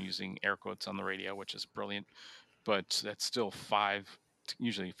teams, and I'm using air quotes on the radio, which is brilliant, but that's still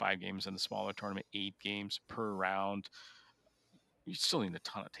usually 5 games in a smaller tournament, 8 games per round. You still need a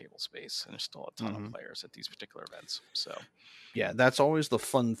ton of table space, and there's still a ton of players at these particular events. So, yeah, that's always the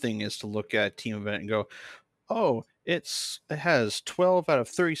fun thing, is to look at team event and go, oh, it has 12 out of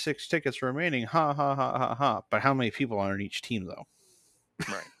 36 tickets remaining. Ha ha ha ha ha. But how many people are on each team, though?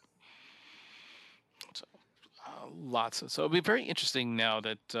 right. So lots of. So it'll be very interesting now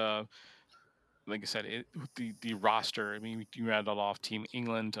that. Like I said, the roster. I mean, you rattled off Team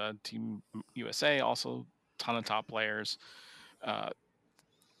England, Team USA, also ton of top players.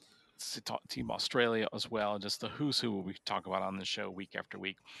 Team Australia as well. Just the who's who we talk about on the show week after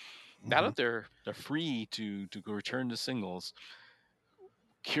week. Now that they're free to go return to singles,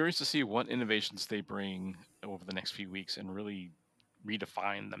 curious to see what innovations they bring over the next few weeks and really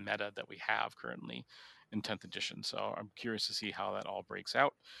redefine the meta that we have currently in 10th edition. So I'm curious to see how that all breaks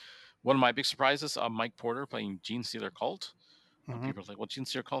out. One of my big surprises, Mike Porter playing Gene Stealer Cult. People are like, well, Gene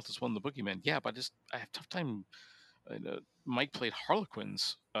Stealer Cult is one of the boogeymen. Yeah, but I have a tough time. Mike played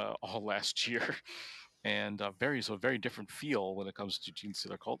Harlequins all last year, and very different feel when it comes to Gene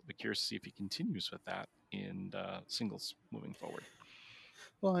Stealer Cult. But curious to see if he continues with that in singles moving forward.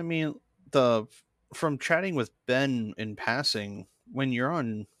 Well, I mean, the from chatting with Ben in passing, when you're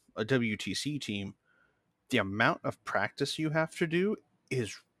on a WTC team, the amount of practice you have to do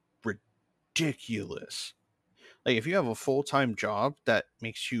is ridiculous. Like if you have a full-time job that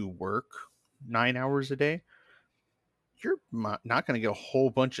makes you work 9 hours a day, you're not going to get a whole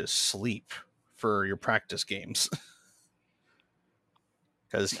bunch of sleep for your practice games.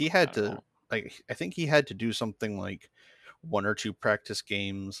 Because he had Not at to, all. like, I think he had to do something like 1 or 2 practice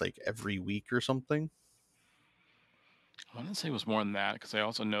games like every week or something. I want to say it was more than that because I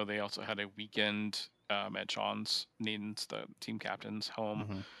also know they also had a weekend at Sean's Naden's, the team captain's home,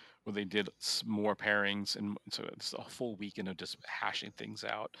 Mhm. where they did more pairings, and so it's a full weekend of just hashing things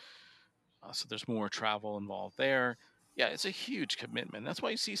out. So there's more travel involved there. Yeah, it's a huge commitment. That's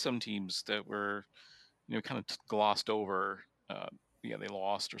why you see some teams that were, kind of glossed over. Yeah, they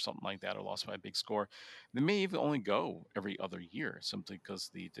lost or something like that, or lost by a big score. They may even only go every other year simply because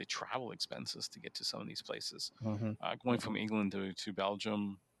the travel expenses to get to some of these places. Mhm. Going from England to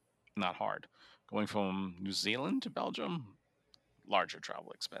Belgium, not hard. Going from New Zealand to Belgium, larger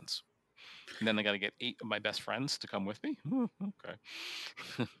travel expense. And then I got to get 8 of my best friends to come with me.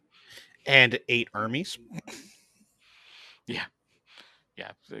 Okay. And 8 armies. Yeah,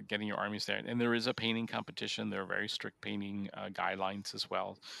 yeah, getting your armies there, and there is a painting competition. There are very strict painting guidelines as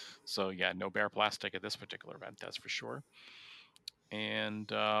well. So yeah, no bare plastic at this particular event, that's for sure.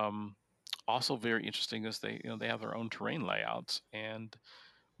 And also very interesting is they have their own terrain layouts, and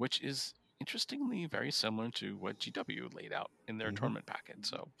which is interestingly very similar to what GW laid out in their Mhm. tournament packet.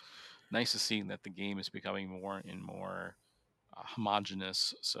 So nice to see that the game is becoming more and more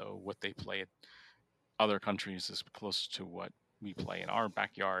homogenous. So what they play at other countries is close to what we play in our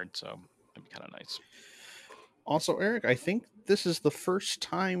backyard. So that'd be kind of nice. Also, Eric, I think this is the first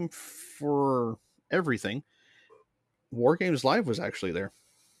time for everything War Games Live was actually there.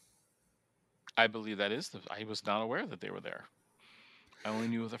 I believe that is I was not aware that they were there. I only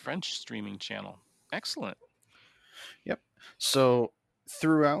knew of the French streaming channel. Excellent. Yep. So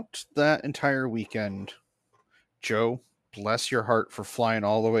throughout that entire weekend, Joe, bless your heart for flying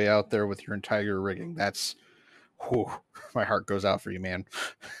all the way out there with your entire rigging. That's, whew, my heart goes out for you, man.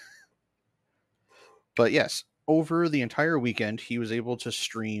 But yes, over the entire weekend, he was able to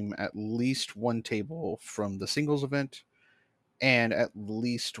stream at least one table from the singles event and at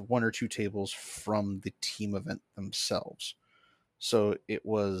least 1 or 2 tables from the team event themselves. So it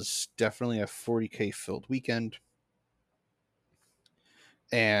was definitely a 40K filled weekend.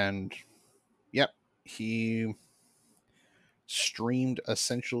 And yep, he streamed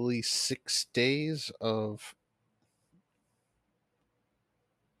essentially 6 days of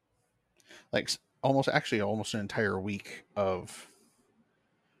like almost an entire week of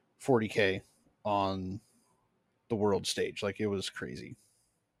 40K on the world stage. Like it was crazy.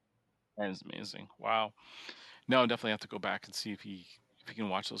 That is amazing. Wow. No, definitely have to go back and see if he can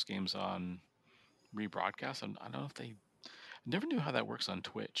watch those games on rebroadcast. I don't know if they. I never knew how that works on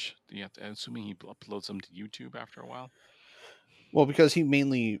Twitch. You have to, I'm assuming he uploads them to YouTube after a while. Well, because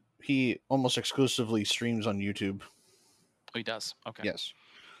he almost exclusively streams on YouTube. Oh, he does. Okay. Yes.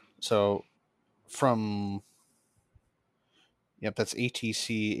 So from yep, that's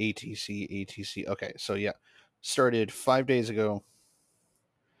ATC. Okay, so yeah, started 5 days ago.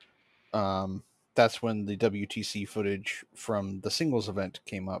 Um, that's when the WTC footage from the singles event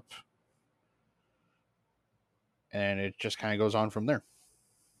came up, and it just kind of goes on from there.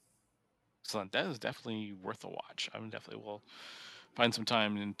 Excellent. That is definitely worth a watch. I definitely will find some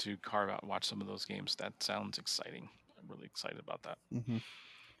time to carve out and watch some of those games. That sounds exciting. I'm really excited about that. Mm-hmm.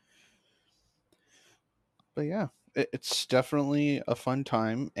 But yeah, it's definitely a fun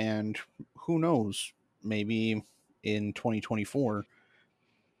time, and who knows, maybe in 2024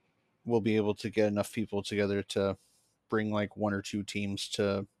 we'll be able to get enough people together to bring like 1 or 2 teams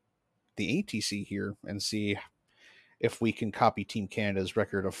to the ATC here and see if we can copy Team Canada's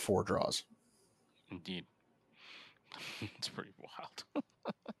record of 4 draws. Indeed. It's pretty wild.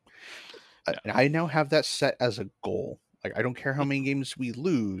 Yeah. And I now have that set as a goal. Like, I don't care how many games we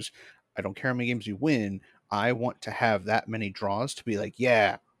lose, I don't care how many games we win. I want to have that many draws to be like,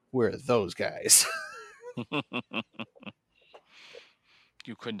 yeah, we're those guys.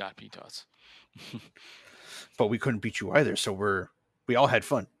 You could not beat us. But we couldn't beat you either, so we all had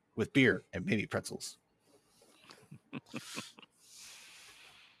fun with beer and maybe pretzels.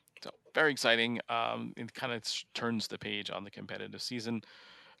 So very exciting. It kind of turns the page on the competitive season.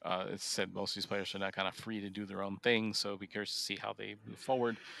 It's said most of these players are now kind of free to do their own thing, so be curious to see how they move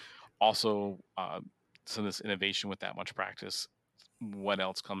forward. Also, some of this innovation with that much practice, what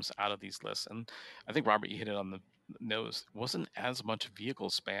else comes out of these lists? And I think Robert, you hit it on knows, wasn't as much vehicle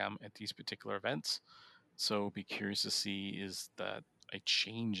spam at these particular events. So be curious to see, is that a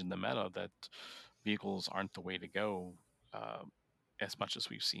change in the meta that vehicles aren't the way to go uh, as much as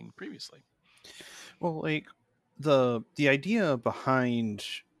we've seen previously. Well, like the idea behind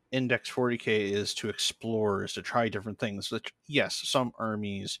Index 40K is to explore, is to try different things. That yes, some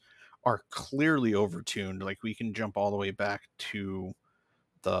armies are clearly overtuned. Like we can jump all the way back to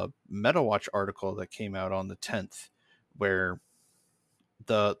the MetaWatch article that came out on the 10th, where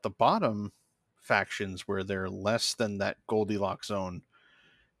the bottom factions, where they're less than that Goldilocks zone,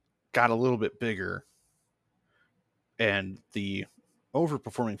 got a little bit bigger, and the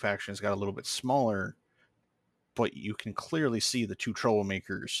overperforming factions got a little bit smaller, but you can clearly see the two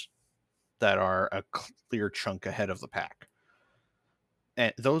troublemakers that are a clear chunk ahead of the pack.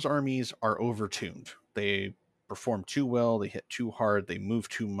 And those armies are overtuned. They perform too well, they hit too hard, they move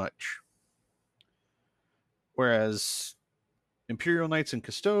too much. Whereas Imperial Knights and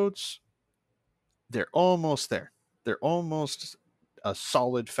Custodes, they're almost there. They're almost a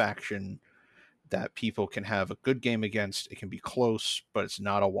solid faction that people can have a good game against. It can be close, but it's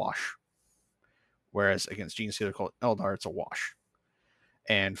not a wash. Whereas against Gene Stealer called Eldar, it's a wash.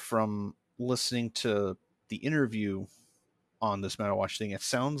 And from listening to the interview on this MetaWatch thing, it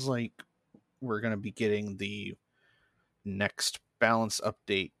sounds like we're going to be getting the next balance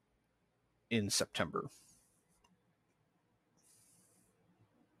update in September.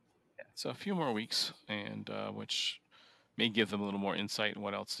 So a few more weeks, and which may give them a little more insight on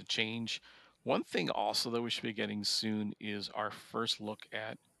what else to change. One thing also that we should be getting soon is our first look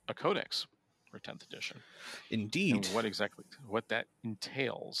at a codex for 10th edition. Indeed. And what that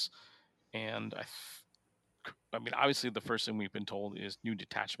entails. And I mean, obviously, the first thing we've been told is new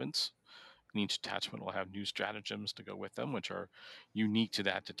detachments. And each detachment will have new stratagems to go with them, which are unique to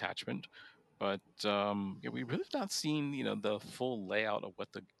that detachment. But yeah, we really have not seen, the full layout of what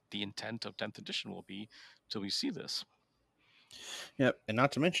the intent of 10th edition will be till we see this. Yep, and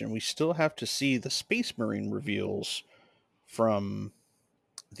not to mention, we still have to see the Space Marine reveals from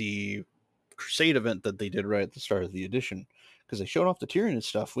the Crusade event that they did right at the start of the edition, because they showed off the Tyrion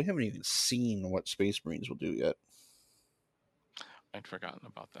stuff. We haven't even seen what Space Marines will do yet. I'd forgotten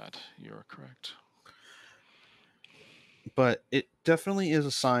about that. You're correct. But it definitely is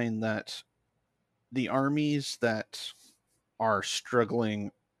a sign that the armies that are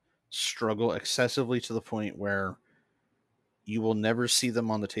struggle excessively to the point where you will never see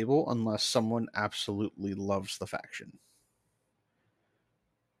them on the table unless someone absolutely loves the faction.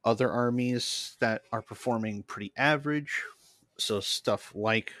 Other armies that are performing pretty average, so stuff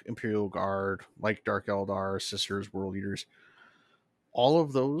like Imperial Guard, like Dark Eldar, Sisters, World Eaters, all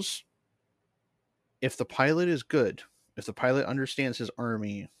of those, if the pilot is good, if the pilot understands his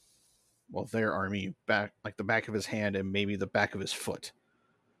army, well, their army, back like the back of his hand and maybe the back of his foot,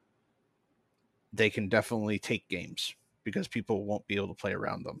 they can definitely take games because people won't be able to play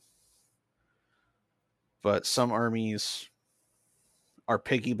around them. But some armies are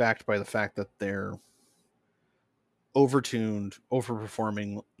piggybacked by the fact that they're overtuned,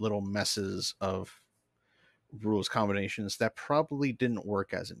 overperforming little messes of rules combinations that probably didn't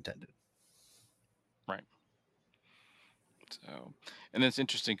work as intended. Right. So, and it's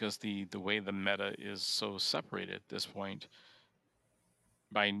interesting because the way the meta is so separated at this point,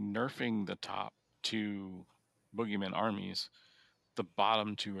 by nerfing the top two boogeyman armies, the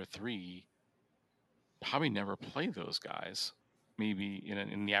bottom two or three probably never play those guys. Maybe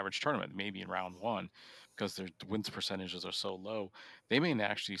in the average tournament, maybe in round one, because their wins percentages are so low, they may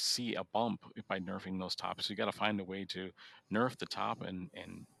actually see a bump by nerfing those tops. So you got to find a way to nerf the top and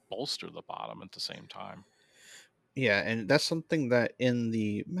bolster the bottom at the same time. Yeah, and that's something that in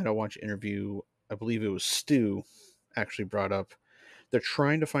the MetaWatch interview, I believe it was Stu actually brought up. They're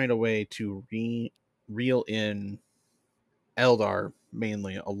trying to find a way to reel in Eldar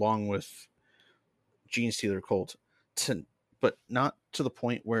mainly, along with Gene Stealer Cult, but not to the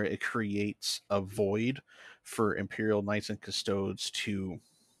point where it creates a void for Imperial Knights and Custodes to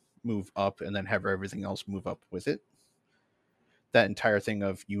move up and then have everything else move up with it. That entire thing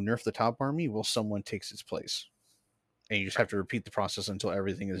of you nerf the top army, well, someone takes its place. And you just have to repeat the process until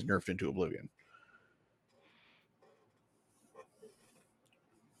everything is nerfed into oblivion.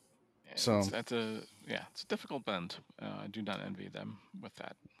 So it's a difficult blend. I do not envy them with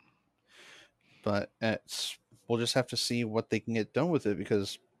that. But we'll just have to see what they can get done with it,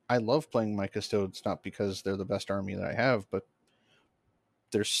 because I love playing my Custodes, not because they're the best army that I have, but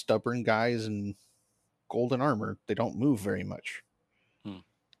they're stubborn guys in golden armor. They don't move very much.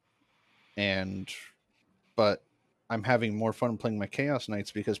 But I'm having more fun playing my Chaos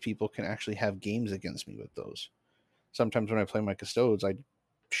Knights because people can actually have games against me with those. sometimes when I play my custodes, I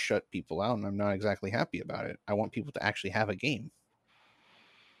shut people out, and I'm not exactly happy about it. I want people to actually have a game.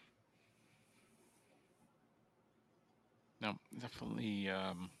 No, definitely,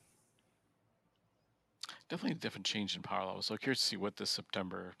 definitely a different change in power level. So curious to see what this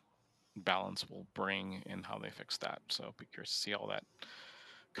September balance will bring and how they fix that. So be curious to see all that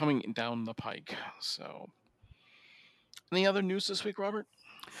coming down the pike. So, any other news this week, Robert?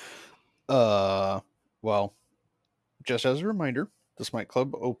 Well, just as a reminder, the Smite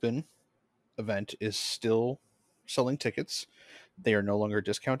Club Open event is still selling tickets. They are no longer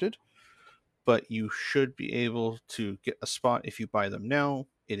discounted, but you should be able to get a spot if you buy them now.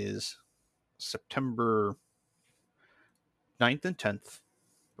 It is September 9th and 10th,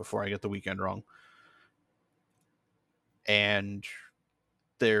 before I get the weekend wrong. And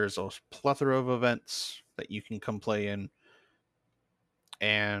there's a plethora of events that you can come play in.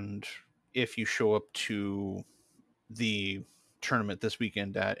 And if you show up to the tournament this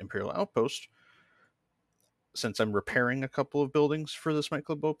weekend at Imperial Outpost, since I'm repairing a couple of buildings for the Smite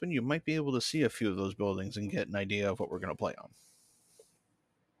Club Open, you might be able to see a few of those buildings and get an idea of what we're going to play on.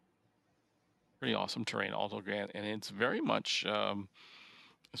 Pretty awesome terrain, Alto Grant, and it's very much,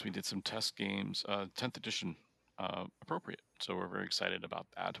 as we did some test games, 10th edition appropriate. So we're very excited about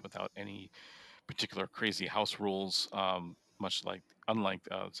that without any particular crazy house rules, much like, unlike,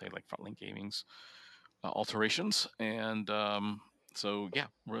 say, like Frontlink Gaming's alterations. And so, yeah,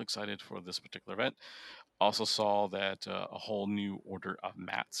 we're excited for this particular event. Also saw that a whole new order of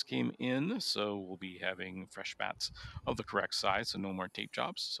mats came in, so we'll be having fresh mats of the correct size, so no more tape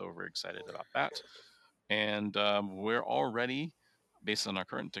jobs. So we're very excited about that. And we're already, based on our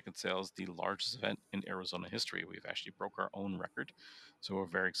current ticket sales, the largest event in Arizona history. We've actually broke our own record, so we're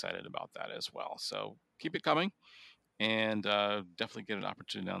very excited about that as well. So keep it coming, and definitely get an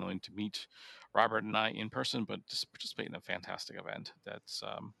opportunity not only to meet Robert and I in person, but just participate in a fantastic event that's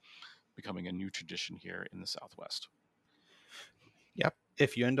becoming a new tradition here in the Southwest. Yep.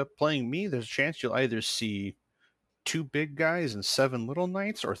 If you end up playing me, there's a chance you'll either see 2 big guys and 7 little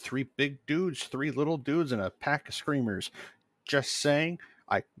knights, or 3 big dudes, 3 little dudes, and a pack of screamers. Just saying,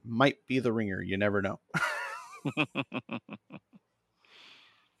 I might be the ringer. You never know.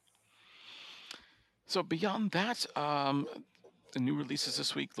 So beyond that, the new releases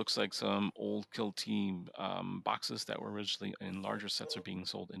this week looks like some old Kill Team boxes that were originally in larger sets are being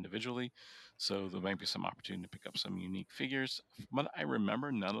sold individually. So there might be some opportunity to pick up some unique figures. From what I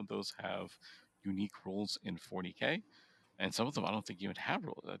remember, none of those have unique rules in 40K, and some of them I don't think even have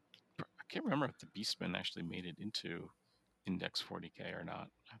rules. I can't remember if the Beastmen actually made it into Index 40K or not.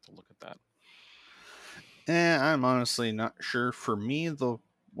 I have to look at that. I'm honestly not sure. For me, the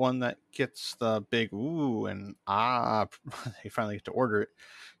one that gets the big ooh and ah, they finally get to order it.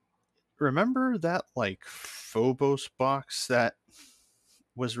 Remember that like Phobos box that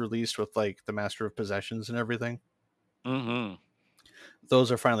was released with like the Master of Possessions and everything? Mm-hmm.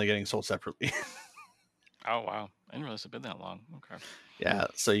 Those are finally getting sold separately. Oh wow! I didn't realize it'd been that long. Okay. Yeah,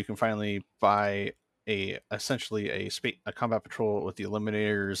 so you can finally buy essentially a combat patrol with the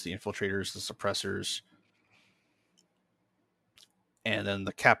eliminators, the infiltrators, the suppressors, and then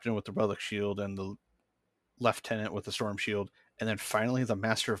the captain with the relic shield and the lieutenant with the storm shield, and then finally the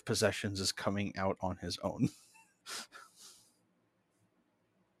Master of Possessions is coming out on his own.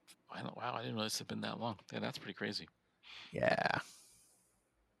 Wow, I didn't realize it'd been that long. Yeah, that's pretty crazy. Yeah.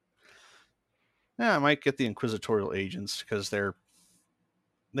 Yeah, I might get the Inquisitorial agents because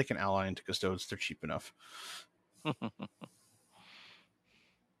they can ally into custodes. They're cheap enough. And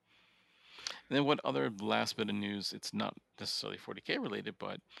then what other last bit of news? It's not necessarily 40K related,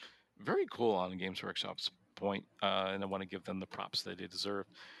 but very cool on Games Workshop's point, and I want to give them the props that they deserve.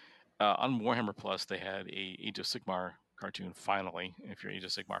 On Warhammer Plus, they had a Age of Sigmar cartoon. Finally, if you're an Age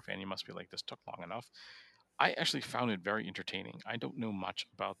of Sigmar fan, you must be like, this took long enough. I actually found it very entertaining. I don't know much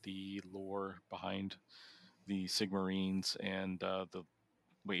about the lore behind the Sigmarines and the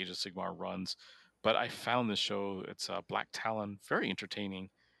way Age of Sigmar runs, but I found this show. It's Black Talon, very entertaining,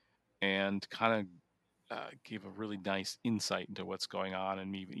 and kind of gave a really nice insight into what's going on.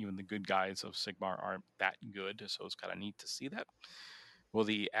 And even the good guys of Sigmar aren't that good, so it's kind of neat to see that. Well,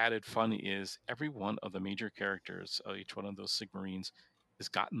 the added fun is every one of the major characters of each one of those Sigmarines has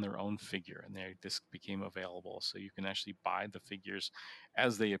gotten their own figure, and this became available, so you can actually buy the figures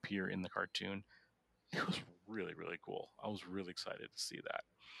as they appear in the cartoon. It was really, really cool. I was really excited to see that.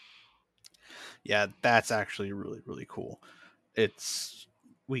 Yeah, that's actually really, really cool.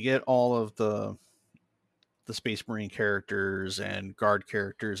 We get all of the Space Marine characters and guard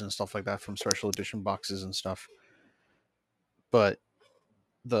characters and stuff like that from special edition boxes and stuff. But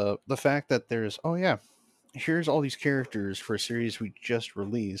the fact that there's here's all these characters for a series we just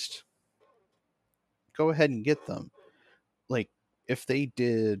released. Go ahead and get them. Like, if they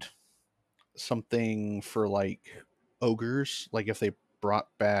did something for like ogres, like if they brought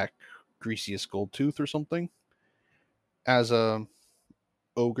back Greasiest Goldtooth or something as a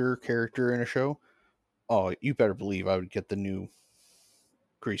ogre character in a show, oh, you better believe I would get the new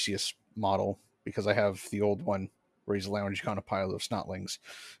Greasiest model because I have the old one where he's lounging on a pile of snotlings.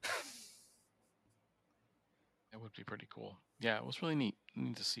 That would be pretty cool. Yeah, it was really neat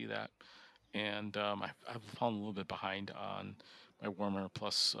to see that. And I've fallen a little bit behind on my Warhammer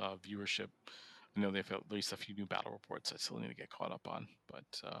Plus viewership. I know they've at least a few new battle reports I still need to get caught up on,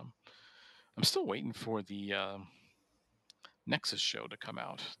 but I'm still waiting for the Nexus show to come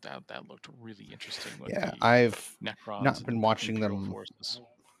out. That looked really interesting with Yeah, the I've Necrons not and been the watching Imperial them. forces.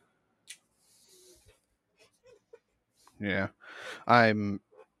 Yeah, I'm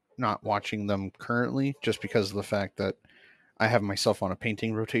not watching them currently just because of the fact that I have myself on a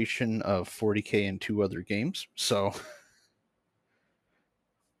painting rotation of 40K and 2 other games. So,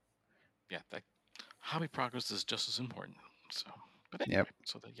 Yeah, that hobby progress is just as important. So, but anyway, yep.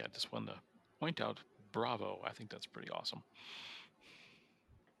 so that yeah, I just wanted to point out, bravo. I think that's pretty awesome.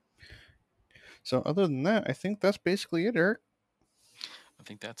 So, other than that, I think that's basically it, Eric. I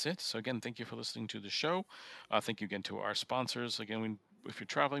think that's it. So again, thank you for listening to the show. Thank you again to our sponsors. Again, if you're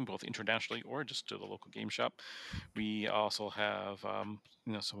traveling both internationally or just to the local game shop, we also have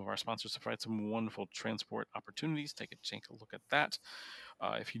some of our sponsors to provide some wonderful transport opportunities. Take a look at that.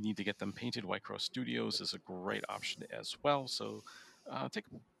 If you need to get them painted, White Crow Studios is a great option as well. So take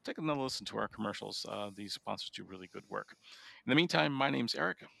another listen to our commercials. These sponsors do really good work. In the meantime, my name's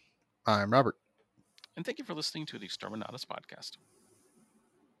Eric, I'm Robert. and thank you for listening to the Exterminatus podcast.